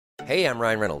Hey, I'm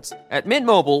Ryan Reynolds. At Mint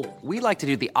Mobile, we like to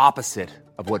do the opposite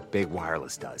of what Big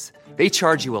Wireless does. They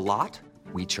charge you a lot,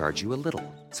 we charge you a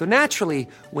little. So naturally,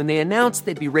 when they announced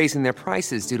they'd be raising their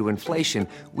prices due to inflation,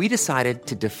 we decided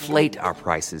to deflate our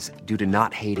prices due to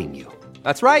not hating you.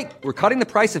 That's right. We're cutting the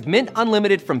price of Mint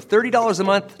Unlimited from $30 a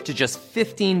month to just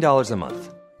 $15 a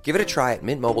month. Give it a try at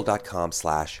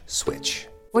mintmobile.com/switch.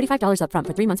 $45 up front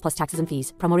for 3 months plus taxes and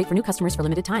fees. Promo rate for new customers for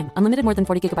limited time. Unlimited more than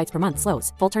 40 gigabytes per month.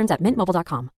 Slows full terms at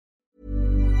mintmobile.com.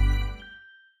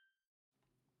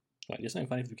 Right, you're saying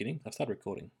funny at the beginning? I've started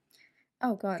recording.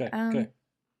 Oh, God. Go.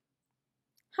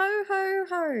 Ho, ho,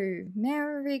 ho.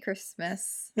 Merry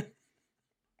Christmas.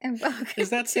 And welcome.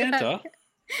 Is that Santa?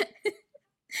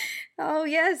 Oh,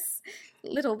 yes.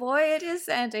 Little boy, it is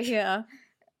Santa here.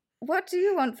 What do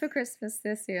you want for Christmas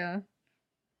this year?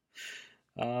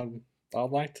 I'd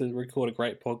like to record a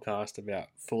great podcast about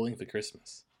falling for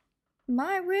Christmas.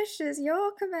 My wish is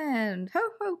your command. Ho,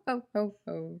 ho, ho, ho,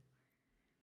 ho.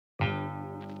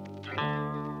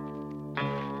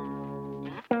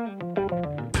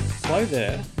 Hello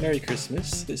there. Merry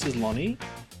Christmas. This is Lonnie.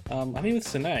 I'm here with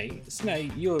Sine.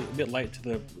 Sine, you're a bit late to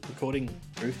the recording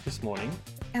booth this morning.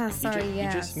 Oh, sorry,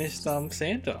 You just missed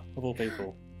Santa, of all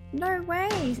people. No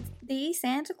way. The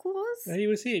Santa Claus? He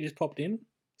was here. He just popped in,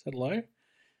 said hello.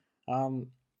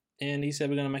 And he said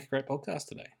we're going to make a great podcast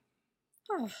today.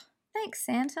 Oh, thanks,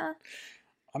 Santa.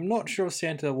 I'm not sure if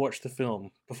Santa watched the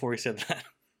film before he said that,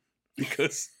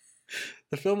 because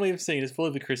the film we've seen is full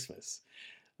of Christmas.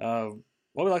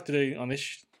 What we like to do on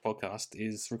this podcast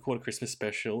is record a Christmas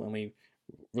special, and we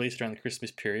release it around the Christmas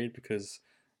period because,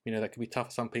 you know, that could be tough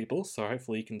for some people. So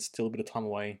hopefully you can steal a bit of time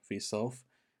away for yourself,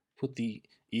 put the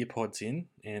earpods in,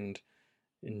 and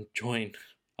join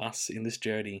us in this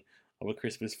journey of a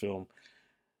Christmas film.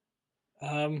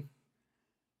 I'm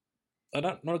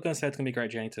not going to say it's going to be a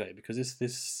great journey today because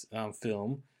this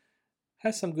film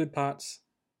has some good parts,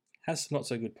 has some not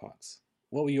so good parts.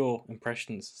 What were your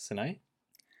impressions, Sine?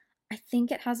 I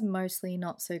think it has mostly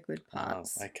not so good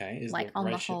parts. Oh, okay. Is like, on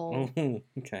the whole,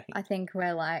 okay. I think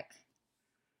we're like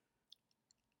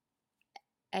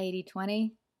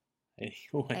 80-20.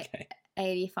 Okay.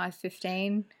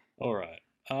 85-15. All right.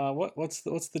 What's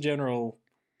the general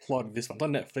plot of this one? It's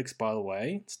on Netflix, by the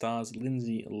way. It stars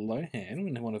Lindsay Lohan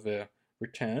in one of her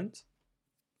returns,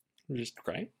 which is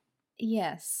great.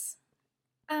 Yes.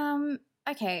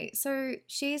 Okay, so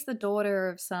she's the daughter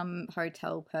of some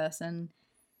hotel person,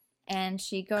 and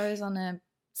she goes on a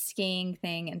skiing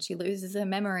thing, and she loses her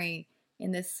memory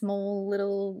in this small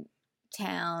little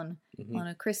town on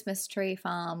a Christmas tree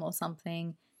farm or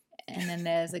something. And then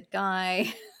there's a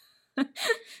guy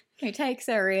who takes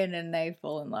her in, and they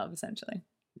fall in love, essentially.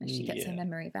 And she gets her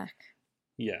memory back.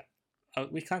 Yeah.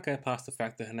 We can't go past the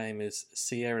fact that her name is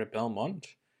Sierra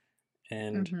Belmont,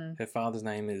 and her father's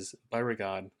name is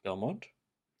Beauregard Belmont.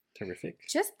 Terrific.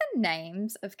 Just the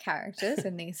names of characters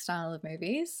in these style of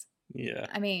movies. Yeah.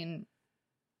 I mean,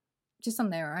 just on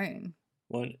their own.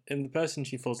 Well, and the person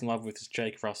she falls in love with is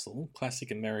Jake Russell,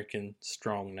 classic American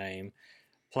strong name,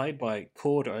 played by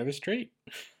Cord Overstreet.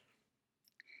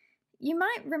 You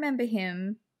might remember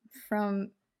him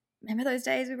from, remember those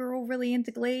days we were all really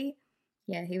into Glee?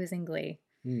 Yeah, he was in Glee.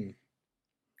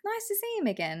 Nice to see him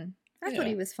again. I thought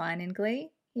he was fine in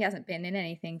Glee. He hasn't been in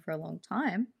anything for a long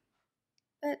time.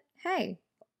 But hey,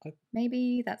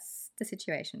 maybe that's the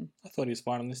situation. I thought he was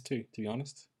fine on this too, to be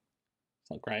honest.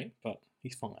 It's not great, but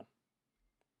he's fine.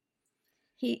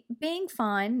 Being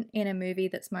fine in a movie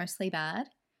that's mostly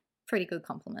bad, pretty good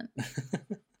compliment.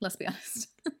 Let's be honest.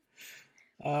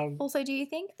 Also, do you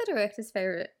think the director's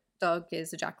favourite dog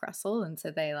is a Jack Russell? And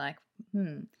so they like,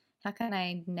 how can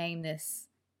I name this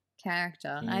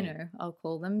character? I know, I'll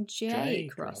call them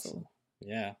Jake Russell.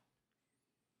 Yeah.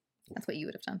 That's what you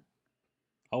would have done.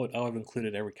 I would have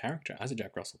included every character as a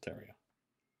Jack Russell Terrier.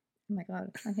 Oh my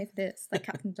God, I'm here for this. Like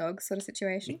Captain Dog sort of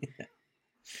situation.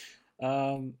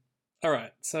 Yeah. All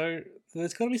right, so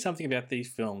there's got to be something about these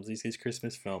films, these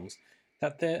Christmas films,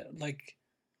 that they're like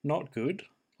not good.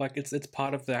 Like it's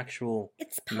part of the actual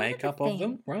makeup of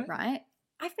them, right? Right.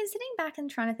 I've been sitting back and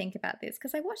trying to think about this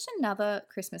because I watched another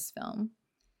Christmas film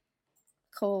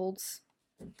called.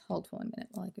 Hold for 1 minute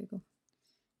while I Google.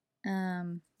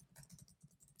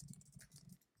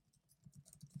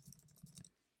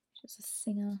 Just a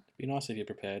singer. It'd be nice if you're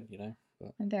prepared, you know.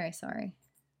 But... I'm very sorry.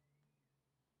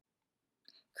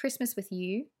 Christmas with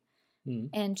You,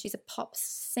 and she's a pop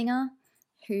singer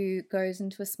who goes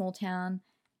into a small town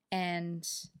and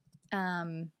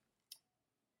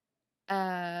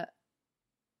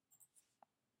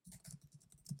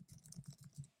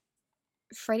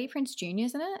Freddie Prinze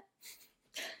Jr.'s in it.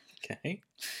 Okay.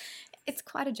 It's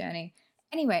quite a journey.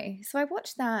 Anyway, so I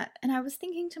watched that and I was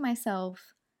thinking to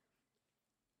myself,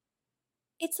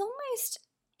 it's almost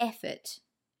effort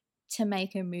to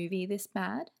make a movie this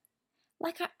bad.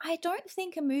 Like, I don't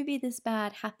think a movie this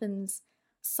bad happens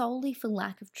solely for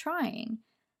lack of trying.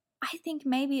 I think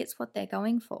maybe it's what they're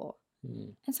going for.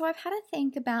 And so I've had to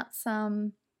think about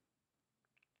some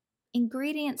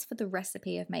ingredients for the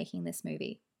recipe of making this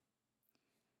movie.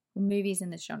 Movies in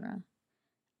this genre.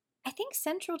 I think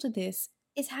central to this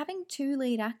is having two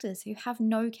lead actors who have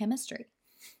no chemistry.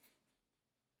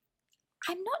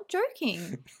 I'm not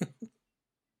joking.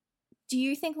 Do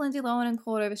you think Lindsay Lohan and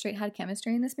Claude Overstreet had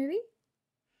chemistry in this movie?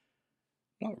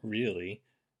 Not really.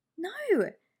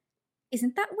 No.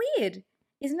 Isn't that weird?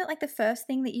 Isn't it like the first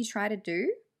thing that you try to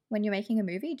do when you're making a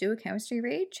movie? Do a chemistry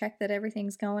read, check that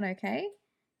everything's going okay?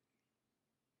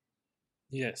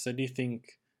 Yeah, so do you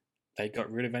think they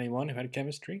got rid of anyone who had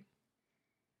chemistry?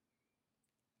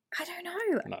 I don't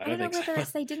know. No, I don't know think whether so.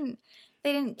 it's they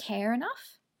didn't care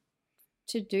enough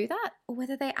to do that, or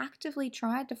whether they actively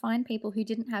tried to find people who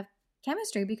didn't have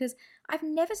chemistry, because I've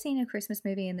never seen a Christmas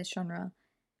movie in this genre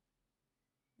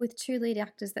with two lead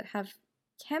actors that have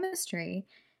chemistry.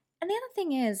 And the other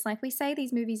thing is, like, we say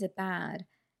these movies are bad.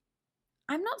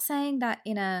 I'm not saying that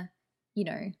in a,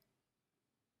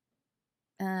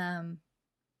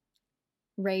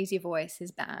 Raise Your Voice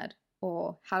is bad,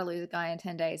 or How to Lose a Guy in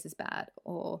 10 Days is bad,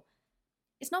 or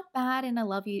it's not bad in a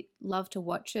love to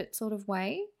watch it sort of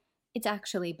way. It's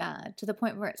actually bad to the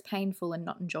point where it's painful and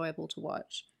not enjoyable to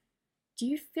watch. Do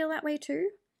you feel that way too?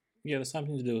 Yeah, there's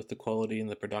something to do with the quality and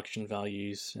the production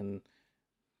values and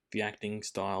the acting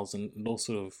styles, and it all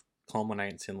sort of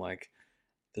culminates in, like,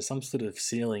 there's some sort of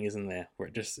ceiling, isn't there, where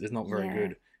it just is not very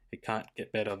good. It can't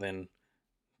get better than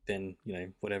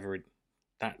whatever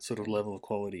that sort of level of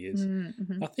quality is.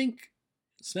 Mm-hmm. I think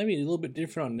it's maybe a little bit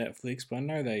different on Netflix, but I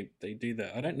know they do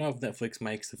that. I don't know if Netflix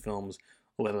makes the films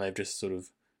or whether they've just sort of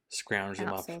scrounged them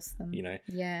up, Them.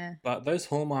 Yeah. But those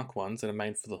Hallmark ones that are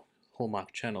made for the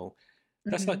Hallmark channel,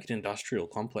 that's like an industrial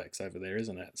complex over there,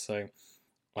 isn't it? So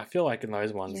I feel like in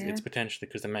those ones, it's potentially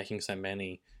because they're making so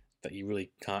many that you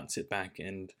really can't sit back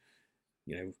and,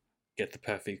 get the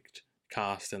perfect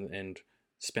cast and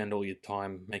spend all your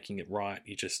time making it right.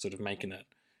 You're just sort of making it.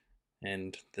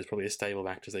 And there's probably a stable of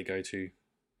actors they go to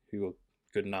who are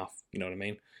good enough, you know what I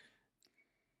mean?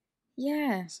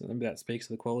 Yeah. So maybe that speaks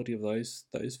to the quality of those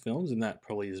films, and that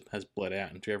probably has bled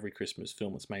out into every Christmas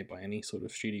film that's made by any sort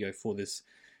of studio for this.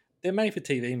 They're made for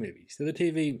TV movies.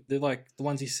 They're like the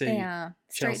ones you see. They are.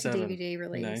 Straight to 7, DVD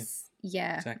release.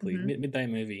 Yeah. Exactly. Midday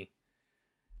movie.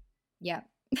 Yeah.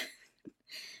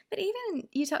 But even,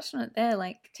 you touched on it there,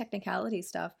 like technicality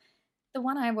stuff. The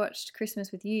one I watched, Christmas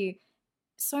with You,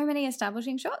 so many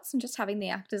establishing shots and just having the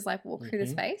actors like walk through the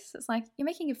space. It's like, you're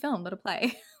making a film, not a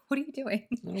play. What are you doing?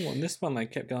 Oh, well, in this one, they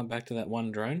kept going back to that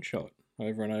one drone shot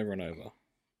over and over and over.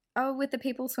 Oh, with the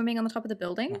people swimming on the top of the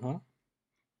building? Uh-huh.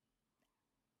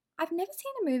 I've never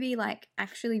seen a movie like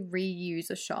actually reuse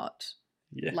a shot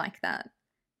like that.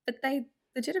 But they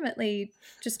legitimately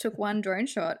just took one drone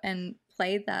shot and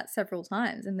played that several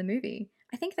times in the movie.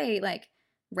 I think they like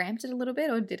ramped it a little bit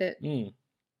or did it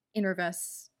in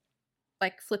reverse,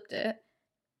 like flipped it.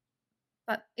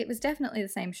 But it was definitely the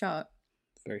same shot.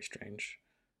 Very strange.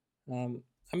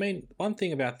 I mean, one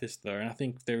thing about this though, and I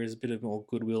think there is a bit of more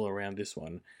goodwill around this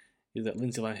one, is that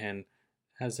Lindsay Lohan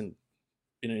hasn't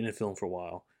been in a film for a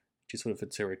while. She sort of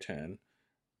it's her return.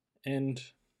 And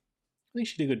I think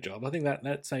she did a good job. I think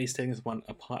that's setting this one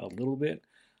apart a little bit.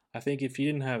 I think if you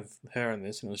didn't have her in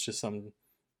this and it was just some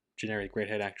generic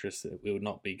redhead actress, we would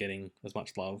not be getting as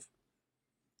much love.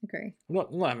 Agree. I'm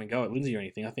not having a go at Lindsay or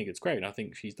anything. I think it's great. I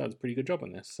think she does a pretty good job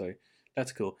on this. So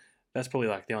that's cool. That's probably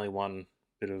like the only one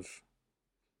bit of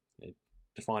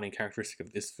defining characteristic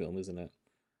of this film, isn't it?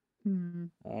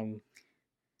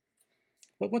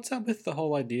 But what's up with the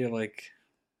whole idea, like,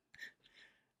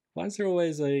 why is there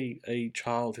always a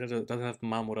child who doesn't have a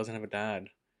mum or doesn't have a dad?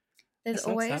 There's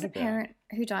always a parent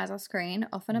who dies off screen,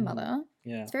 often a mother.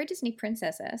 Yeah. It's very Disney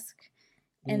princess-esque.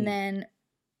 And then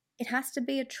it has to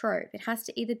be a trope. It has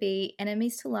to either be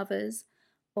enemies to lovers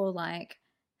or like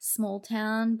small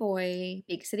town boy,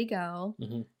 big city girl,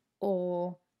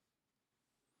 or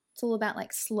it's all about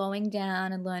like slowing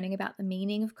down and learning about the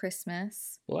meaning of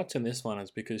Christmas. Well, that's in this one is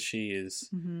because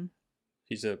she's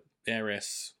a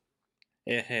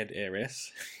airhead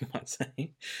heiress, you might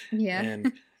say. Yeah.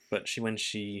 But when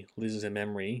she loses her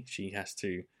memory, she has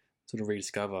to sort of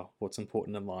rediscover what's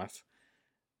important in life.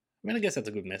 I mean, I guess that's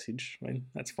a good message. I mean,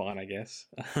 that's fine, I guess.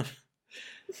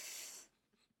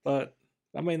 But,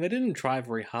 I mean, they didn't try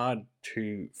very hard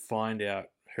to find out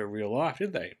her real life,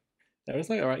 did they? They was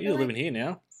like, all right, you're living here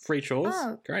now. Free chores?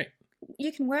 Oh. Great.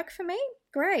 You can work for me?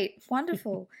 Great.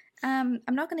 Wonderful. I'm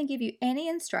not going to give you any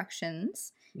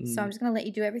instructions. So I'm just going to let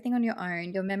you do everything on your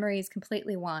own. Your memory is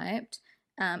completely wiped.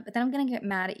 But then I'm going to get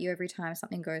mad at you every time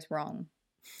something goes wrong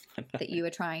that you were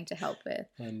trying to help with.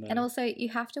 And also, you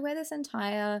have to wear this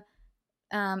entire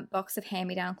box of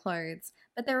hand-me-down clothes,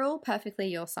 but they're all perfectly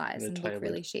your size and look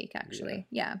really chic, actually.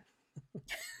 Yeah.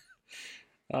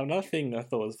 Another thing I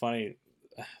thought was funny,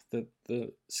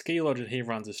 the ski lodge that he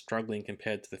runs is struggling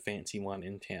compared to the fancy one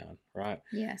in town, right?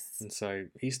 Yes. And so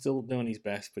he's still doing his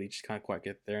best, but he just can't quite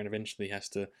get there, and eventually has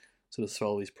to sort of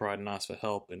swallow his pride and ask for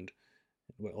help, and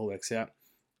it all works out.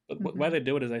 But the way they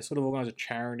do it is they sort of organise a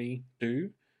charity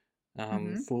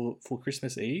for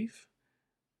Christmas Eve.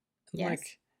 Yes.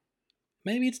 Like,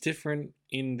 maybe it's different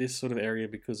in this sort of area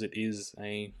because it is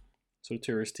a sort of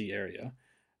touristy area.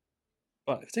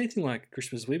 But if it's anything like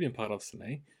Christmas we've been part of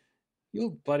today,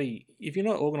 if you're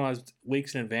not organised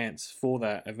weeks in advance for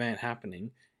that event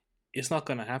happening, it's not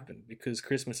going to happen because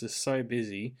Christmas is so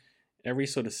busy. Every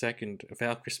sort of second of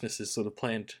our Christmas is sort of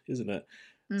planned, isn't it?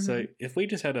 Mm-hmm. So if we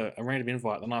just had a random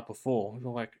invite the night before,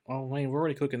 we're like, oh man, we're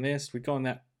already cooking this, we're going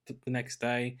that the next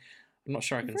day. I'm not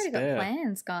sure I can spare. We've already got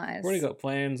plans, guys. We've already got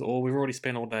plans, or we've already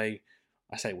spent all day.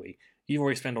 I say you've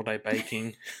already spent all day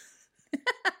baking.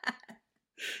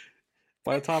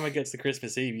 By the time it gets to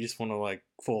Christmas Eve, you just want to like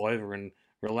fall over and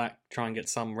relax, try and get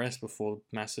some rest before the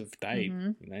massive day,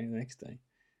 the next day.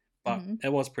 But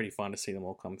it was pretty fun to see them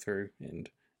all come through and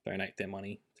donate their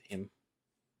money to him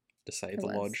to save the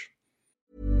lodge.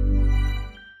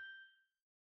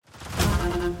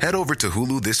 Head over to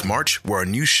Hulu this March, where our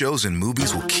new shows and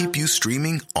movies will keep you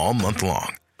streaming all month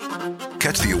long.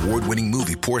 Catch the award-winning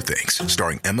movie Poor Things,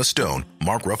 starring Emma Stone,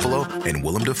 Mark Ruffalo, and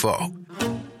Willem Dafoe.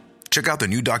 Check out the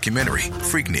new documentary,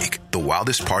 Freaknik, The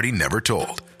Wildest Party Never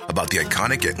Told, about the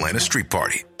iconic Atlanta Street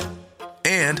Party.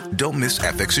 And don't miss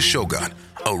FX's Shogun,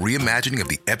 a reimagining of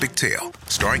the epic tale,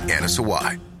 starring Anna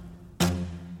Sawai.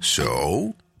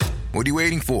 So, what are you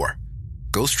waiting for?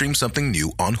 Go stream something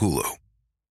new on Hulu.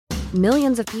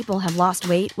 Millions of people have lost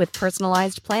weight with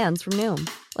personalized plans from Noom.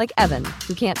 Like Evan,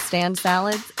 who can't stand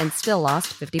salads and still lost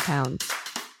 50 pounds.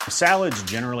 Salads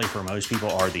generally for most people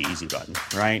are the easy button,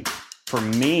 right? For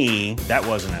me, that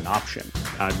wasn't an option.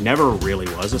 I never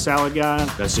really was a salad guy.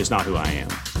 That's just not who I am.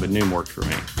 But Noom worked for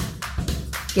me.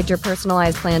 Get your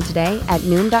personalized plan today at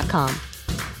Noom.com.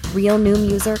 Real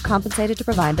Noom user compensated to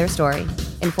provide their story.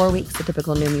 In 4 weeks, the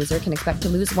typical Noom user can expect to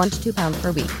lose 1 to 2 pounds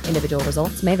per week. Individual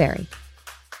results may vary.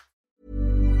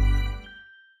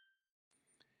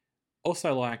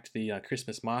 Also liked the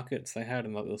Christmas markets they had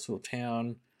in the little sort of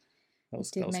town. It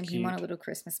did make me want a little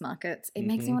Christmas markets. It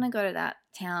makes me want to go to that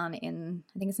town I think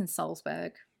it's in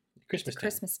Salzburg.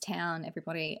 Christmas town,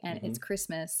 everybody. And it's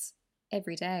Christmas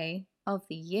every day of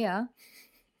the year.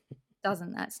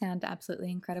 Doesn't that sound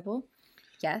absolutely incredible?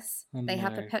 Yes. They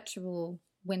have perpetual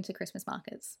winter Christmas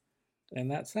markets. And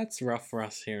that's rough for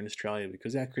us here in Australia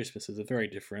because our Christmases are very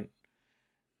different.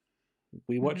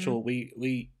 We watch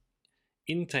we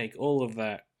intake all of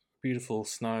that beautiful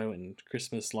snow and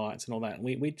Christmas lights and all that.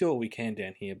 We do what we can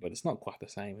down here, but it's not quite the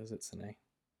same as it's Sine.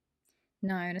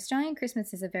 No, an Australian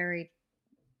Christmas is a very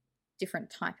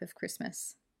different type of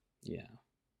Christmas. Yeah.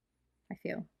 I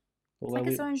feel. It's like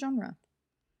its own genre.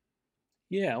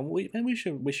 Yeah, maybe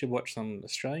we should watch some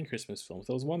Australian Christmas films.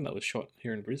 There was one that was shot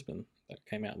here in Brisbane that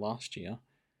came out last year.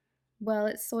 Well,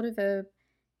 it's sort of a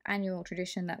annual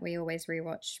tradition that we always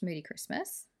rewatch Moody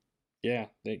Christmas. Yeah.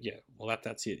 Well,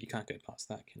 that's it. You can't go past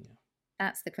that, can you?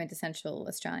 That's the quintessential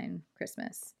Australian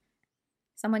Christmas.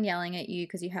 Someone yelling at you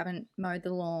because you haven't mowed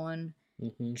the lawn,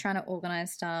 trying to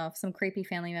organise stuff. Some creepy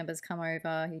family members come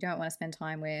over you don't want to spend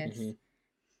time with.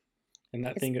 And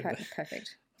that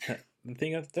perfect. The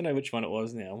thing, I don't know which one it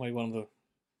was now. Maybe one of the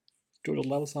Jordan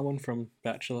Love, someone from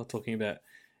Bachelor, talking about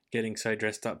getting so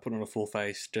dressed up, put on a full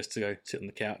face just to go sit on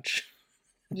the couch.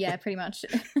 Yeah, pretty much.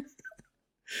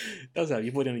 Does that.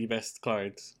 You put in your best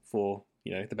clothes for,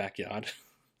 the backyard.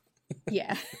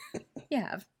 Yeah, you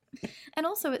have. And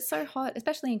also, it's so hot,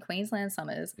 especially in Queensland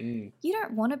summers. You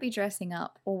don't want to be dressing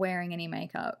up or wearing any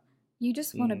makeup. You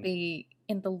just want to be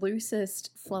in the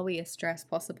loosest, flowiest dress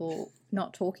possible,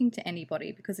 not talking to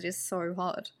anybody because it is so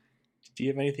hot. Do you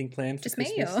have anything planned for just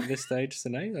Christmas at this stage,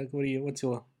 Sine? Like, what's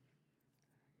your...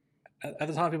 At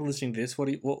the time people listening to this, what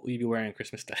will you be wearing on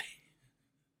Christmas Day?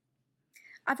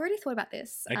 I've already thought about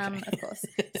this, okay. Of course.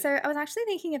 So I was actually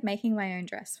thinking of making my own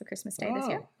dress for Christmas Day this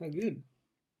year. Oh, good.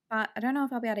 But I don't know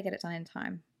if I'll be able to get it done in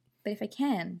time. But if I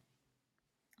can,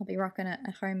 I'll be rocking a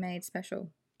homemade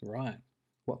special. Right.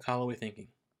 What colour are we thinking?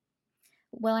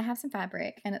 Well, I have some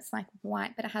fabric and it's like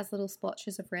white, but it has little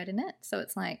splotches of red in it. So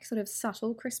it's like sort of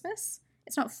subtle Christmas.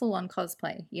 It's not full on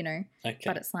cosplay, you know, Okay.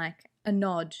 but it's like a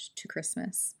nod to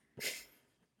Christmas.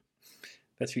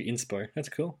 That's your inspo. That's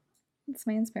cool. It's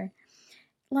my inspo.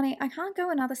 Lonnie, I can't go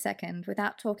another second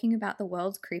without talking about the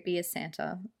world's creepiest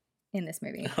Santa in this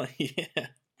movie. Oh, yeah.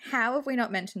 How have we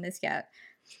not mentioned this yet?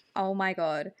 Oh my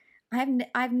God.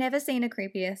 I've never seen a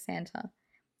creepier Santa.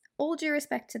 All due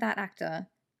respect to that actor.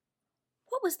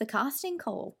 What was the casting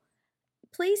call?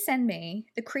 Please send me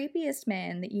the creepiest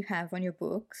man that you have on your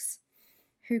books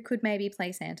who could maybe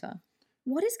play Santa.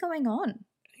 What is going on?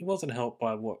 He wasn't helped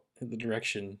by the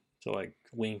direction to like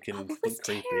wink and Oh, it look was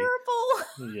creepy.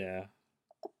 terrible. Yeah.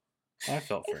 I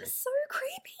felt for It him. was so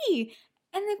creepy.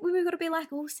 And then we were going to be like,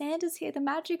 oh, Santa's here, the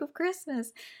magic of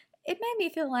Christmas. It made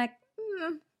me feel like,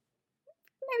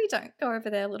 maybe don't go over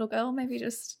there, little girl. Maybe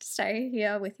just stay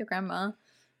here with your grandma,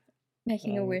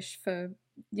 making a wish for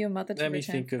your mother to Let me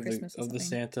return think for of Christmas or the something.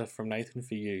 Santa from Nathan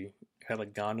For You, who had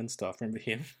like gun and stuff. Remember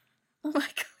him? Oh my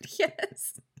God,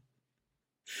 yes.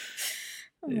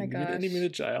 Oh my gosh. And him in the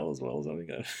jail as well. So we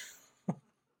go.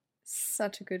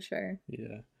 Such a good show.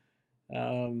 Yeah.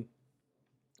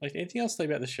 Like anything else to say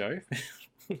about the show?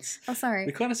 Oh, sorry.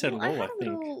 We kind of said Well, it all, had I a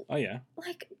think. little- Oh yeah.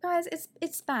 Like, guys,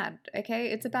 it's bad, okay?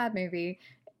 It's a bad movie.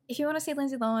 If you want to see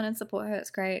Lindsay Lohan and support her, it's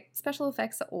great. Special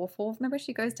effects are awful. Remember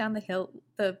she goes down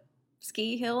the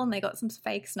ski hill, and they got some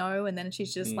fake snow, and then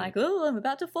she's just like, oh, I'm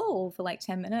about to fall for like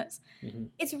 10 minutes. Mm-hmm.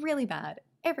 It's really bad.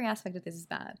 Every aspect of this is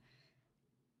bad.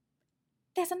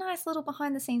 There's a nice little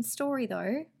behind-the-scenes story,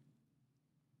 though.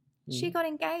 She got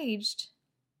engaged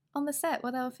on the set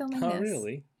while they were filming this. Oh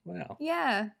really? Wow.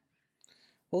 Yeah.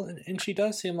 Well, and she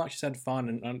does seem like she's had fun,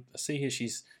 and I see here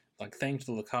she's like thanked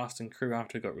all the cast and crew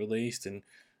after it got released, and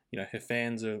you know her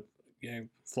fans are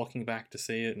flocking back to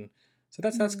see it, and so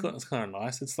that's kind of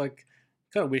nice. It's like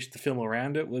kind of wish the film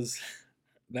around it was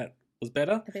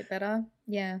better, A bit better.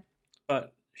 Yeah.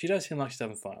 but she does seem like she's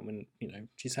having fun. I mean,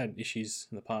 she's had issues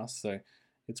in the past, so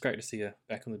it's great to see her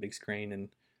back on the big screen, and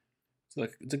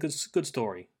it's a good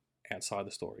story outside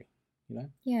the story,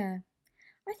 Yeah.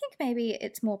 I think maybe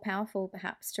it's more powerful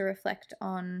perhaps to reflect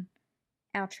on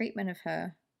our treatment of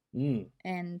her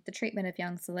and the treatment of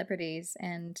young celebrities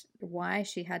and why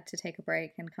she had to take a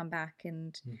break and come back.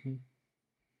 And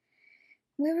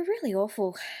we were really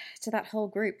awful to that whole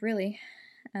group, really,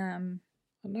 I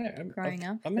know. growing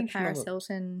up. I The mentioned Paris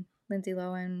Hilton, Lindsay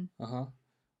Lohan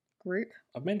group.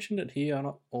 I've mentioned it here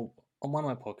on one of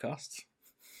my podcasts.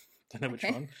 Don't know which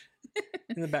Okay. one.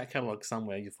 In the back catalogue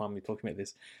somewhere, you'll find me talking about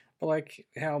this. But like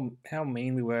how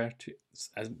mean we were to,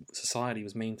 as society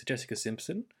was mean to Jessica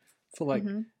Simpson for like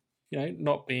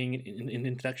not being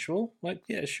intellectual. Like,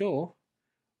 yeah, sure.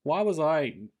 Why was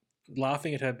I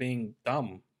laughing at her being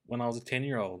dumb when I was a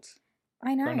 10-year-old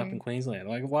I know. growing up in Queensland?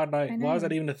 Like, why was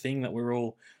that even a thing that we were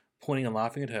all pointing and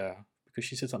laughing at her because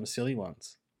she said something silly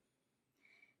once?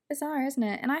 Bizarre, isn't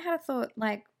it? And I had a thought,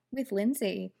 like, with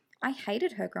Lindsay, I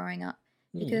hated her growing up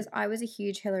because I was a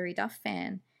huge Hilary Duff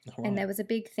fan. Right. And there was a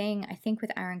big thing, I think,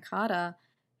 with Aaron Carter,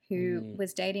 who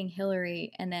was dating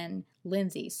Hillary, and then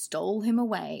Lindsay stole him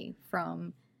away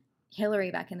from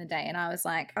Hillary back in the day. And I was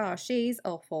like, oh, she's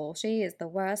awful. She is the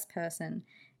worst person.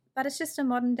 But it's just a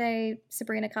modern day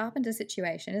Sabrina Carpenter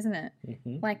situation, isn't it?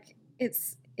 Like,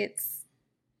 it's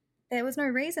there was no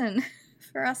reason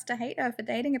for us to hate her for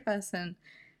dating a person.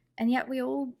 And yet we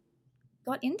all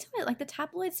got into it. Like, the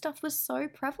tabloid stuff was so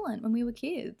prevalent when we were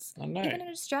kids. I know. Even in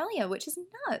Australia, which is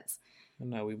nuts. I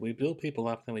know. We build people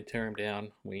up, then we tear them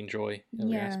down. We enjoy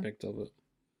every Yeah. aspect of it.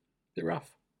 Bit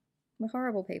rough. We're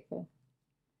horrible people.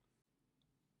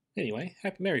 Anyway,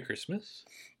 Merry Christmas.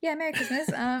 Yeah, Merry Christmas.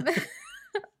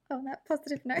 On that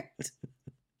positive note.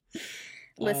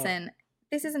 Listen,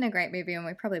 this isn't a great movie and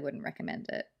we probably wouldn't recommend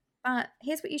it. But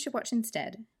here's what you should watch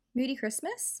instead. Moody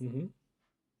Christmas.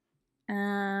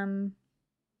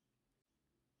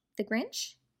 The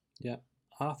Grinch. Yeah.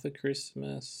 Arthur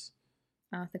Christmas.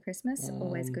 Arthur Christmas.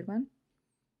 Always a good one.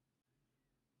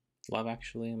 Love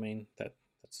Actually. I mean,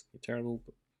 that's terrible.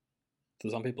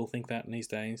 But some people think that in these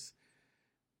days.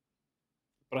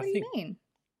 But What I do think you mean?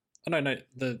 I don't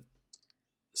know.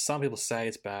 Some people say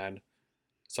it's bad,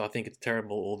 so I think it's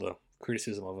terrible. All the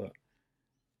criticism of it.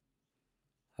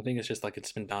 I think it's just like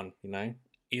it's been done.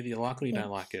 Either you like it or you Yeah.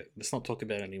 don't like it. Let's not talk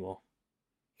about it anymore.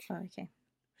 Oh, okay.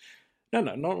 No,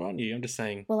 not on you. I'm just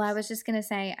saying. Well, I was just going to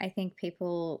say, I think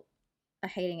people are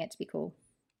hating it to be cool.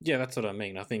 Yeah, that's what I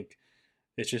mean. I think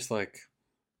it's just like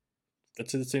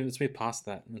let's move past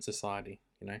that in society.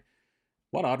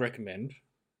 What I'd recommend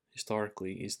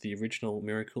historically is the original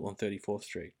Miracle on 34th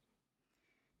Street.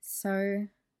 So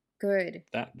good.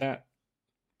 That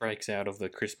breaks out of the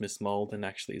Christmas mold and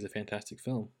actually is a fantastic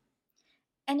film.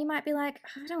 And you might be like,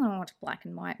 I don't want to watch a black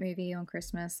and white movie on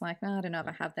Christmas. Like, I don't know if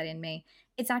I have that in me.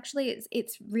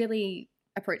 It's really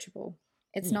approachable.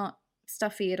 It's not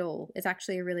stuffy at all. It's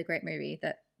actually a really great movie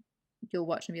that you'll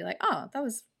watch and be like, oh,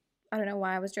 I don't know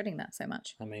why I was dreading that so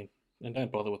much. I mean, and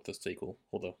don't bother with the sequel,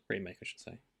 or the remake, I should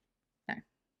say. No.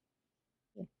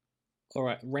 Yeah. All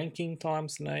right, ranking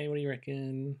times, Sinead, what do you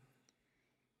reckon?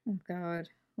 Oh, God.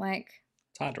 Like...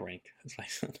 It's hard to rank, let's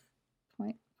face it.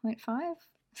 0.5?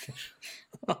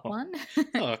 Oh. 1?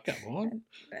 Oh, come on.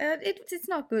 It's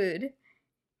not good.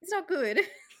 It's not good.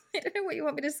 I don't know what you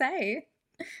want me to say.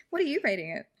 What are you rating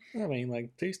it? I mean,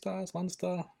 like 2 stars, 1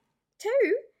 star? 2?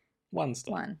 1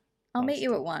 star. 1. I'll meet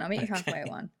you at 1. I'll meet you halfway at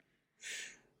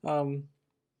 1.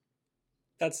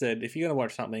 That said, if you're going to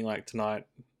watch something like tonight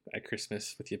at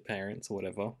Christmas with your parents or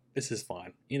whatever, this is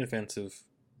fine. Inoffensive.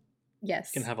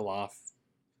 Yes. You can have a laugh.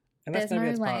 And There's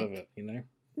that's no, part of like- it, you know?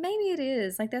 Maybe it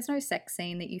is. Like, there's no sex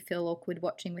scene that you feel awkward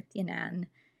watching with your nan.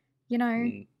 You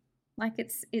know? Like,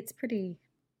 it's pretty...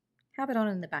 Have it on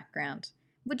in the background.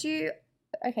 Would you...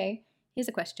 Okay, here's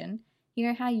a question. You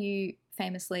know how you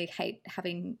famously hate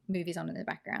having movies on in the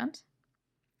background?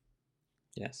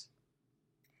 Yes.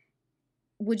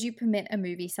 Would you permit a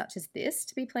movie such as this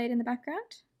to be played in the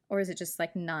background? Or is it just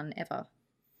like none ever?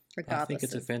 Regardless I think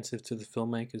it's of... offensive to the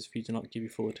filmmakers for you to not give you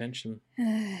full attention.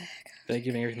 God. They're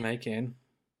giving everything they can.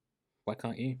 Why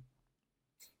can't you?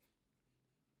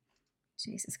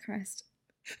 Jesus Christ.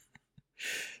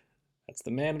 That's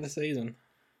the man of the season.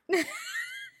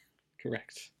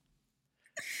 Correct.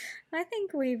 I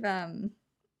think we've got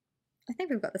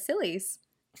the sillies.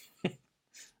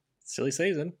 Silly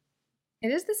season. It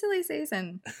is the silly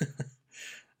season.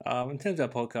 In terms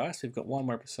of our podcast, we've got 1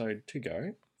 more episode to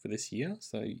go for this year,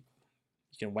 so you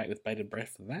can wait with bated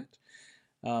breath for that.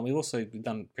 We've also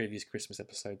done previous Christmas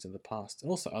episodes in the past, and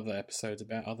also other episodes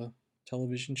about other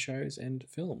television shows and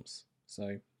films.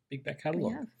 So, big back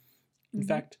catalogue. have. In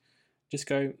fact, just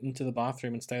go into the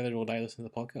bathroom and stay there all day listening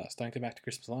to the podcast. Don't go back to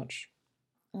Christmas lunch.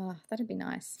 Oh, that'd be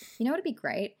nice. You know what would be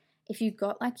great? If you've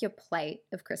got like your plate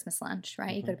of Christmas lunch,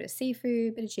 right? You've got a bit of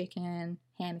seafood, bit of chicken,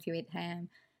 ham if you eat ham,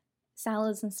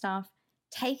 salads and stuff.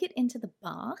 Take it into the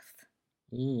bath,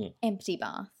 empty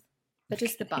bath, but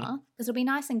just the bath, because it'll be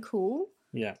nice and cool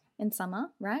in summer,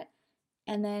 right?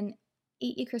 And then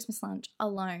eat your Christmas lunch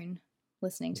alone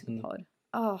listening to the pod.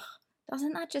 Oh,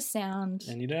 doesn't that just sound...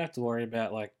 And you don't have to worry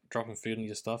about like dropping food in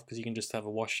your stuff because you can just have a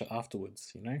wash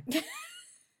afterwards, you know?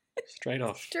 Straight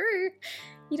off. True.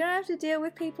 You don't have to deal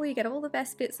with people. You get all the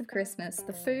best bits of Christmas,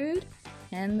 the food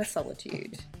and the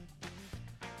solitude.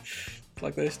 It's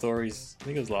like those stories, I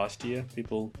think it was last year,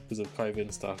 people, because of COVID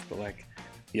and stuff, but like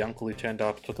the uncle who turned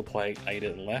up, took a plate, ate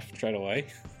it and left straight away.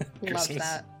 Love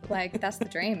that. Like, that's the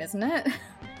dream, isn't it?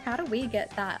 How do we get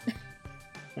that?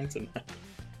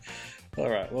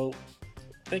 Alright, well,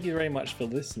 thank you very much for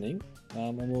listening,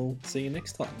 and we'll see you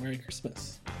next time. Merry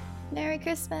Christmas. Merry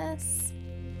Christmas.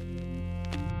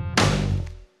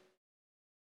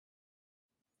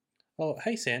 Oh,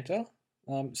 hey Santa.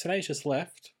 Sinead's just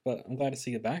left, but I'm glad to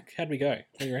see you back. How'd we go?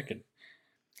 What do you reckon?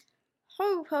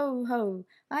 Ho, ho, ho.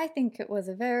 I think it was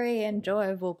a very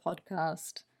enjoyable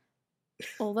podcast.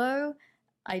 Although,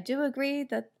 I do agree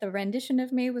that the rendition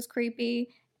of me was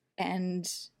creepy, and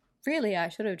really I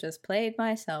should have just played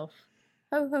myself.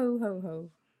 Ho, ho, ho, ho.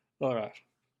 Alright.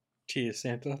 Cheers,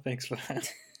 Santa. Thanks for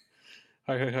that.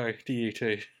 Ho, ho, ho to you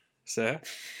too, sir.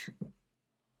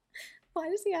 Why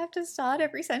does he have to start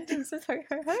every sentence with ho,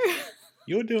 ho, ho?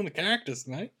 You're doing the characters,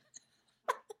 mate.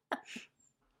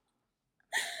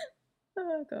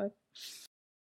 Oh, God.